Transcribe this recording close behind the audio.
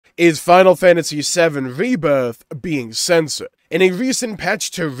is Final Fantasy VII Rebirth being censored. In a recent patch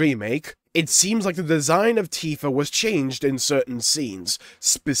to Remake, it seems like the design of Tifa was changed in certain scenes,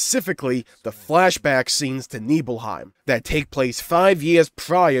 specifically the flashback scenes to Nibelheim, that take place 5 years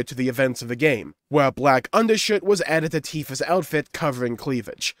prior to the events of the game, where a black undershirt was added to Tifa's outfit covering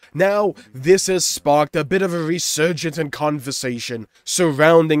cleavage. Now, this has sparked a bit of a resurgence in conversation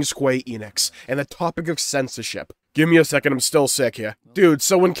surrounding Square Enix and the topic of censorship. Give me a second, I'm still sick here. Dude,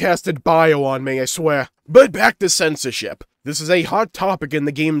 someone casted bio on me, I swear. But back to censorship. This is a hot topic in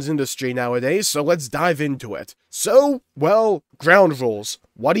the games industry nowadays, so let's dive into it. So, well, ground rules.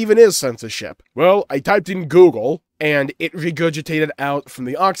 What even is censorship? Well, I typed in Google, and it regurgitated out from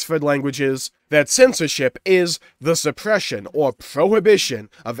the Oxford languages that censorship is the suppression or prohibition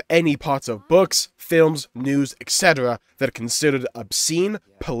of any parts of books, films, news, etc. that are considered obscene,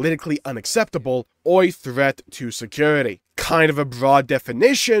 politically unacceptable, or a threat to security. Kind of a broad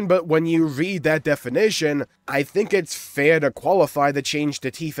definition, but when you read that definition, I think it's fair to qualify the change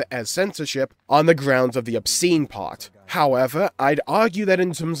to Tifa as censorship on the grounds of the obscene part. However, I'd argue that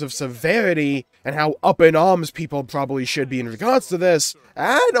in terms of severity and how up in arms people probably should be in regards to this,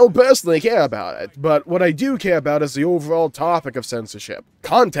 I don't personally care about it, but what I do care about is the overall topic of censorship.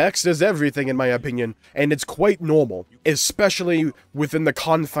 Context is everything in my opinion, and it's quite normal, especially within the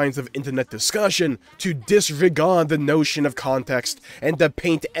confines of internet discussion, to disregard the notion of context and to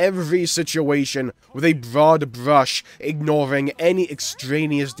paint every situation with a broad brush, ignoring any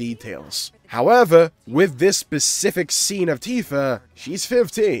extraneous details. However, with this specific scene of Tifa, she's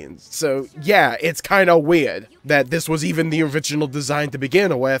 15, so yeah, it's kinda weird that this was even the original design to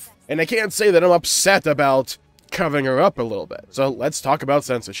begin with, and I can't say that I'm upset about covering her up a little bit. So let's talk about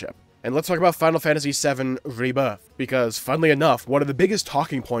censorship. And let's talk about Final Fantasy VII Rebirth, because funnily enough, one of the biggest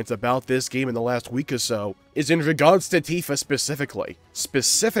talking points about this game in the last week or so is in regards to Tifa specifically.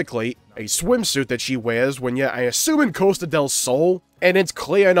 Specifically, a swimsuit that she wears when you're, I assume, in Costa del Sol, and it's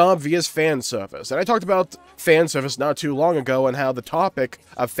clear and obvious fan service. And I talked about fan service not too long ago and how the topic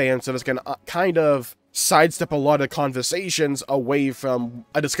of fan service can kind of sidestep a lot of conversations away from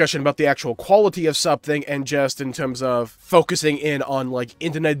a discussion about the actual quality of something and just in terms of focusing in on like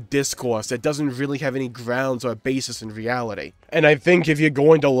internet discourse that doesn't really have any grounds or basis in reality. And I think if you're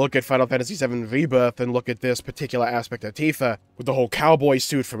going to look at Final Fantasy VII Rebirth and look at this particular aspect of Tifa with the whole cowboy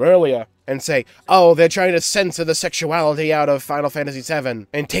suit from earlier and say, oh, they're trying to censor the sexuality out of Final Fantasy VII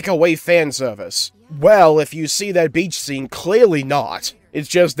and take away fan service. Well, if you see that beach scene, clearly not. It's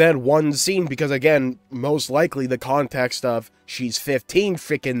just that one scene because, again, most likely the context of she's 15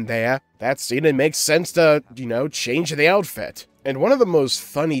 frickin' there, that scene, it makes sense to, you know, change the outfit. And one of the most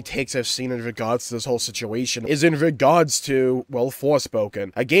funny takes I've seen in regards to this whole situation is in regards to, well,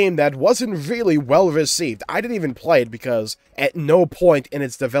 Forspoken, a game that wasn't really well received. I didn't even play it because at no point in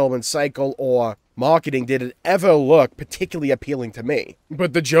its development cycle or marketing did it ever look particularly appealing to me.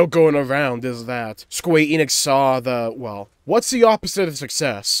 But the joke going around is that Square Enix saw the, well, what's the opposite of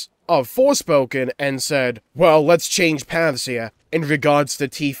success of Forspoken and said, well, let's change paths here in regards to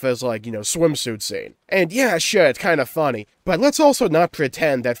Tifa's, like, you know, swimsuit scene. And yeah, sure, it's kind of funny, but let's also not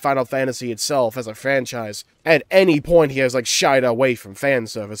pretend that Final Fantasy itself as a franchise at any point here has, like, shied away from fan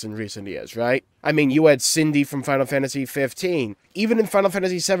service in recent years, right? I mean, you had Cindy from Final Fantasy 15. Even in Final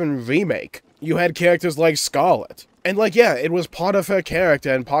Fantasy VII Remake, you had characters like Scarlet. And, like, yeah, it was part of her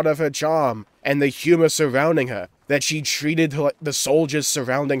character and part of her charm and the humor surrounding her that she treated the soldiers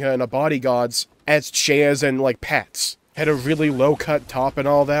surrounding her and her bodyguards as chairs and, like, pets. Had a really low-cut top and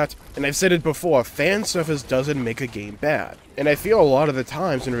all that, and I've said it before, fan service doesn't make a game bad. And I feel a lot of the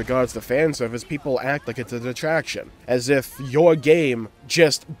times in regards to fan service, people act like it's a detraction, as if your game,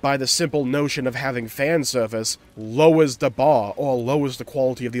 just by the simple notion of having fan service, lowers the bar or lowers the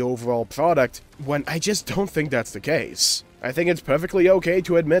quality of the overall product, when I just don't think that's the case. I think it's perfectly okay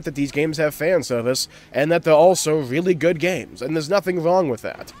to admit that these games have fan service, and that they're also really good games, and there's nothing wrong with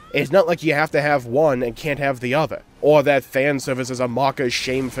that. It's not like you have to have one and can't have the other, or that fan service is a mark of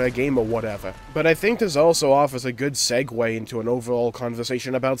shame for a game or whatever. But I think this also offers a good segue into an overall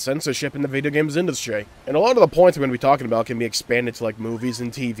conversation about censorship in the video games industry. And a lot of the points I'm going to be talking about can be expanded to like movies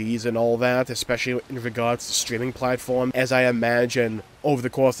and TVs and all that, especially in regards to streaming platform, as I imagine over the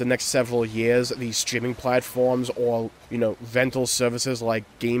course of the next several years, these streaming platforms or, you know, rental services like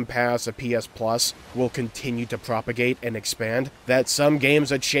Game Pass or PS Plus will continue to propagate and expand, that some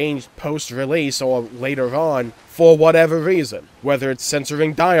games are changed post-release or later on for whatever reason, whether it's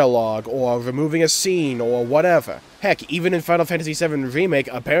censoring dialogue or removing a scene or whatever. Heck, even in Final Fantasy VII Remake,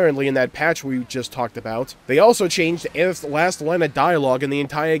 apparently in that patch we just talked about, they also changed Aerith's last line of dialogue in the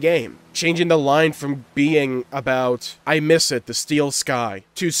entire game, changing the line from being about, I miss it, the steel sky sky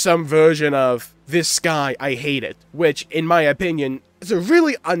to some version of this sky, I hate it, which, in my opinion, is a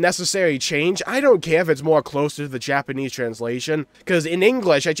really unnecessary change. I don't care if it's more closer to the Japanese translation, because in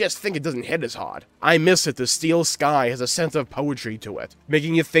English, I just think it doesn't hit as hard. I miss it. The steel sky has a sense of poetry to it,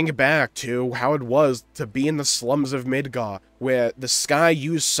 making you think back to how it was to be in the slums of Midgar, where the sky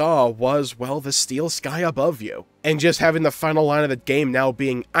you saw was, well, the steel sky above you. And just having the final line of the game now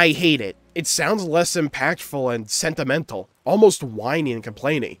being, I hate it. It sounds less impactful and sentimental, almost whiny and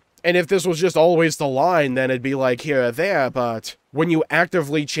complainy. And if this was just always the line, then it'd be like here or there, but when you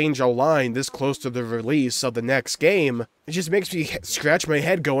actively change a line this close to the release of the next game, it just makes me scratch my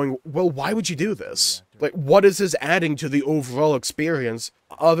head going, well, why would you do this? Like, what is this adding to the overall experience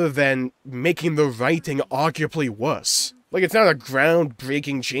other than making the writing arguably worse? Like, it's not a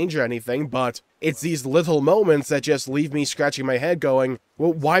groundbreaking change or anything, but it's these little moments that just leave me scratching my head going,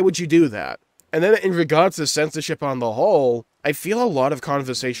 well, why would you do that? And then in regards to censorship on the whole, I feel a lot of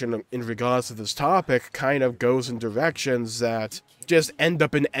conversation in regards to this topic kind of goes in directions that just end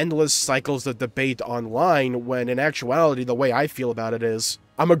up in endless cycles of debate online, when in actuality the way I feel about it is,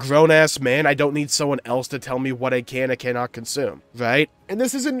 I'm a grown-ass man, I don't need someone else to tell me what I can and cannot consume, right? And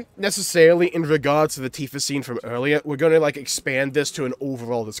this isn't necessarily in regards to the Tifa scene from earlier. We're gonna, like, expand this to an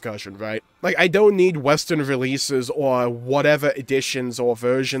overall discussion, right? Like, I don't need Western releases or whatever editions or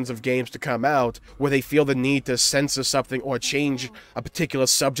versions of games to come out where they feel the need to censor something or change a particular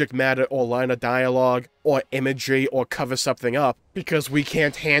subject matter or line of dialogue or imagery or cover something up because we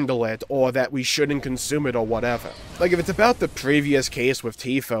can't handle it or that we shouldn't consume it or whatever. Like, if it's about the previous case with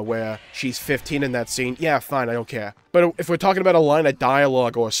Tifa where she's 15 in that scene, yeah, fine, I don't care. But if we're talking about a line of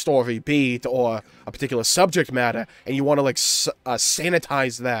dialogue or a story beat or a particular subject matter, and you want to, like,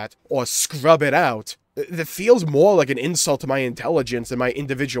 sanitize that or scrub it out, that feels more like an insult to my intelligence and my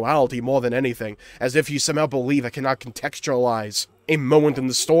individuality more than anything, as if you somehow believe I cannot contextualize a moment in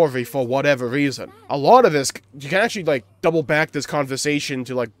the story for whatever reason. A lot of this, you can actually, like, double back this conversation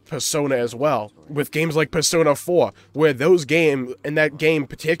to, like, Persona as well, with games like Persona 4, where that game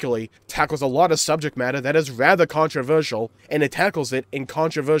particularly, tackles a lot of subject matter that is rather controversial, and it tackles it in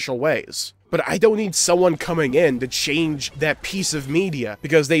controversial ways. But I don't need someone coming in to change that piece of media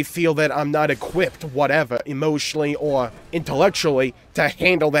because they feel that I'm not equipped, whatever, emotionally or intellectually, to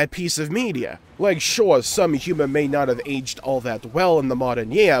handle that piece of media. Like, sure, some humor may not have aged all that well in the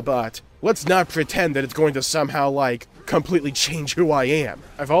modern year, but let's not pretend that it's going to somehow, like, completely change who I am.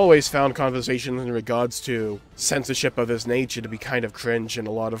 I've always found conversations in regards to censorship of this nature to be kind of cringe in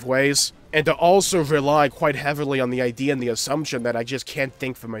a lot of ways, and to also rely quite heavily on the idea and the assumption that I just can't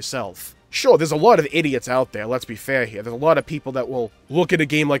think for myself. Sure, there's a lot of idiots out there, let's be fair here. There's a lot of people that will look at a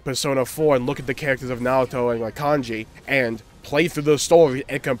game like Persona 4 and look at the characters of Naruto and, like, Kanji and play through the story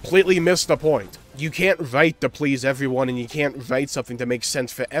and completely miss the point. You can't write to please everyone, and you can't write something to make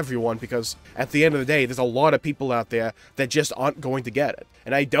sense for everyone, because at the end of the day, there's a lot of people out there that just aren't going to get it.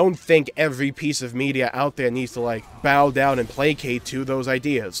 And I don't think every piece of media out there needs to, like, bow down and placate to those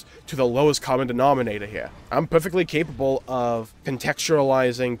ideas, to the lowest common denominator here. I'm perfectly capable of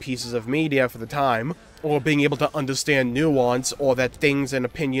contextualizing pieces of media for the time, or being able to understand nuance, or that things and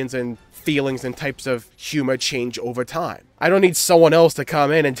opinions and feelings and types of humor change over time. I don't need someone else to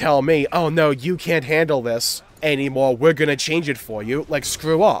come in and tell me, oh no, you can't handle this anymore, we're gonna change it for you. Like,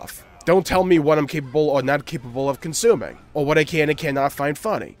 screw off. Don't tell me what I'm capable or not capable of consuming, or what I can and cannot find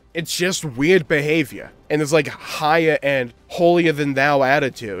funny. It's just weird behavior, and it's like higher and holier-than-thou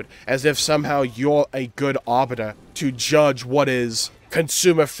attitude, as if somehow you're a good arbiter to judge what is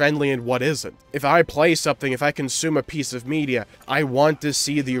consumer-friendly and what isn't. If I play something, if I consume a piece of media, I want to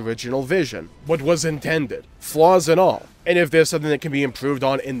see the original vision, what was intended, flaws and all. And if there's something that can be improved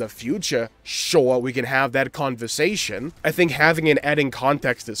on in the future, sure, we can have that conversation. I think having and adding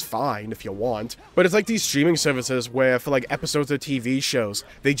context is fine if you want, but it's like these streaming services where for, like, episodes of TV shows,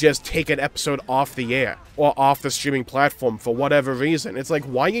 they just take an episode off the air or off the streaming platform for whatever reason. It's like,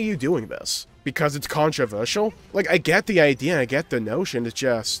 why are you doing this? Because it's controversial? Like, I get the idea, I get the notion, it's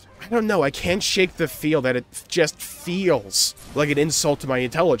just, I don't know, I can't shake the feel that it just feels like an insult to my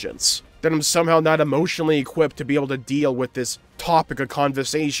intelligence. That I'm somehow not emotionally equipped to be able to deal with this topic of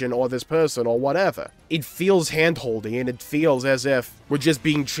conversation or this person or whatever. It feels hand-holding, and it feels as if we're just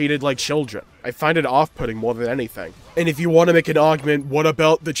being treated like children. I find it off-putting more than anything. And if you want to make an argument, what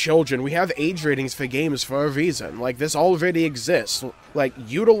about the children? We have age ratings for games for a reason. Like, this already exists. Like,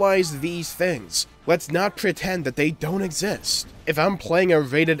 utilize these things. Let's not pretend that they don't exist. If I'm playing a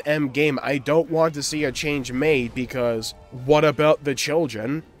rated M game, I don't want to see a change made because what about the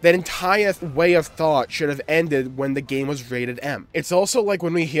children? That entire way of thought should have ended when the game was rated M. It's also like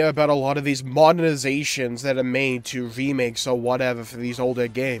when we hear about a lot of these modernizations that are made to remakes or whatever for these older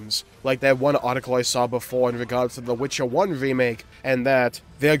games. Like that one article I saw before in regards to the Witcher 1 remake, and that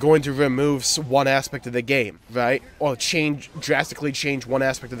they're going to remove one aspect of the game, right? Or drastically change one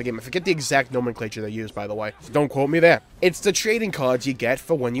aspect of the game. I forget the exact nomenclature they use, by the way. So don't quote me there. It's the trading cards you get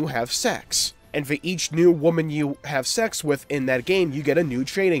for when you have sex. And for each new woman you have sex with in that game, you get a new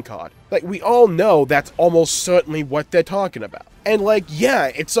trading card. Like, we all know that's almost certainly what they're talking about. And like,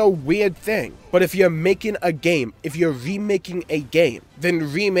 yeah, it's a weird thing. But if you're making a game, if you're remaking a game,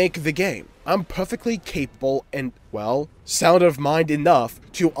 then remake the game. I'm perfectly capable and, well, sound of mind enough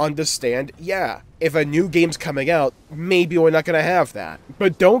to understand, yeah, if a new game's coming out, maybe we're not gonna have that.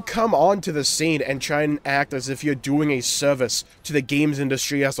 But don't come onto the scene and try and act as if you're doing a service to the games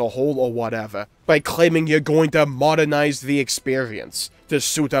industry as a whole or whatever, by claiming you're going to modernize the experience to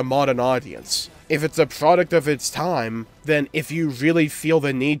suit a modern audience. If it's a product of its time, then if you really feel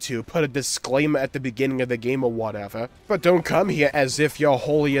the need to, put a disclaimer at the beginning of the game or whatever. But don't come here as if you're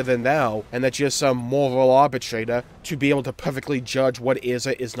holier than thou, and that you're some moral arbitrator to be able to perfectly judge what is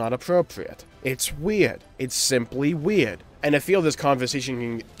or is not appropriate. It's weird. It's simply weird. And I feel this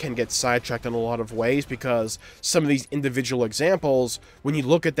conversation can get sidetracked in a lot of ways because some of these individual examples, when you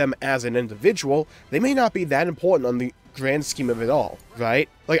look at them as an individual, they may not be that important on the grand scheme of it all, right?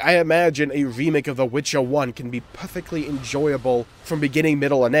 Like, I imagine a remake of The Witcher 1 can be perfectly enjoyable from beginning,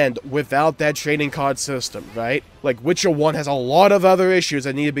 middle, and end without that trading card system, right? Like, Witcher 1 has a lot of other issues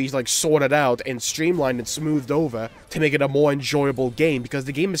that need to be, like, sorted out and streamlined and smoothed over to make it a more enjoyable game, because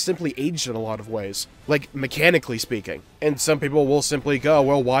the game is simply aged in a lot of ways, like, mechanically speaking. And some people will simply go,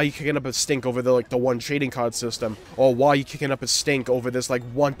 well, why are you kicking up a stink over the, like, the one trading card system? Or why are you kicking up a stink over this, like,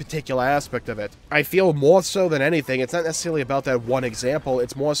 one particular aspect of it? I feel more so than anything, it's not necessarily about that one example,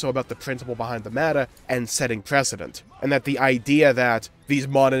 it's more so about the principle behind the matter and setting precedent. And that the idea that these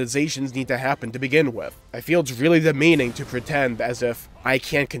modernizations need to happen to begin with. I feel it's really demeaning to pretend as if I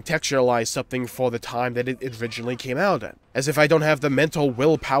can't contextualize something for the time that it originally came out in. As if I don't have the mental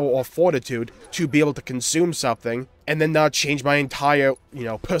willpower or fortitude to be able to consume something and then not change my entire,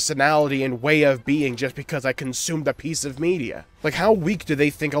 personality and way of being just because I consumed a piece of media. Like, how weak do they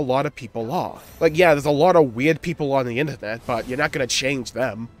think a lot of people are? Like, yeah, there's a lot of weird people on the internet, but you're not gonna change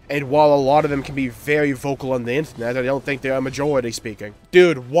them. And while a lot of them can be very vocal on the internet, I don't think they are majority speaking.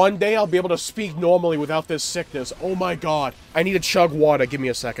 Dude, one day I'll be able to speak normally without this sickness. Oh my god. I need to chug water. Give me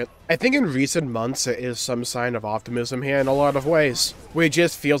a second. I think in recent months there is some sign of optimism here in a lot of ways. Where it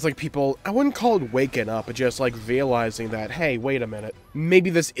just feels like people, I wouldn't call it waking up, but just like realizing that, hey, wait a minute. Maybe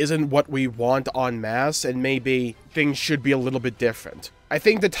this isn't what we want en masse, and maybe things should be a little bit different. I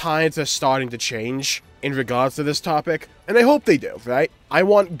think the tides are starting to change in regards to this topic, and I hope they do, right? I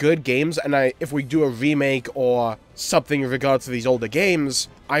want good games, and if we do a remake or something in regards to these older games,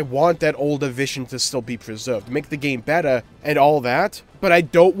 I want that older vision to still be preserved, make the game better and all that, but I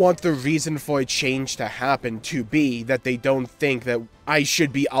don't want the reason for a change to happen to be that they don't think that I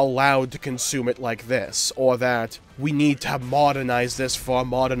should be allowed to consume it like this, or that we need to modernize this for a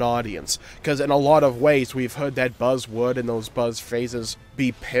modern audience. Because in a lot of ways, we've heard that buzzword and those buzz phrases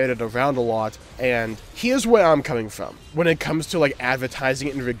be parroted around a lot, and here's where I'm coming from. When it comes to, like, advertising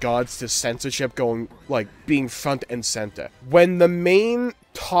in regards to censorship being front and center. When the main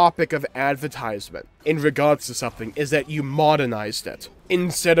topic of advertisement in regards to something is that you modernized it,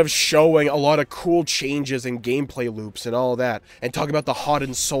 instead of showing a lot of cool changes in gameplay loops and all that, and talk about the heart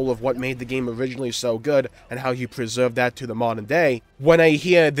and soul of what made the game originally so good and how you preserve that to the modern day, when I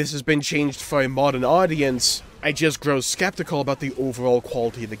hear this has been changed for a modern audience, I just grow skeptical about the overall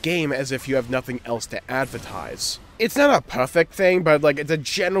quality of the game, as if you have nothing else to advertise. It's not a perfect thing, but like, it's a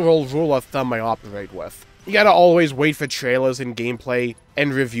general rule of thumb I operate with. You gotta always wait for trailers and gameplay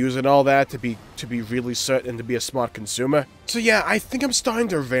and reviews and all that to be really certain to be a smart consumer. So yeah, I think I'm starting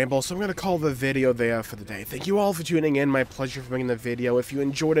to ramble, so I'm gonna call the video there for the day. Thank you all for tuning in, my pleasure for making the video. If you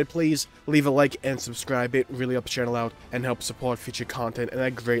enjoyed it, please leave a like and subscribe. It really helps the channel out and helps support future content, and I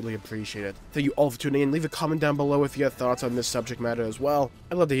greatly appreciate it. Thank you all for tuning in. Leave a comment down below with your thoughts on this subject matter as well.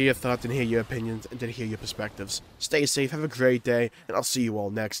 I'd love to hear your thoughts and hear your opinions and to hear your perspectives. Stay safe, have a great day, and I'll see you all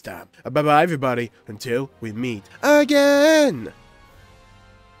next time. Bye-bye, everybody, until we meet again!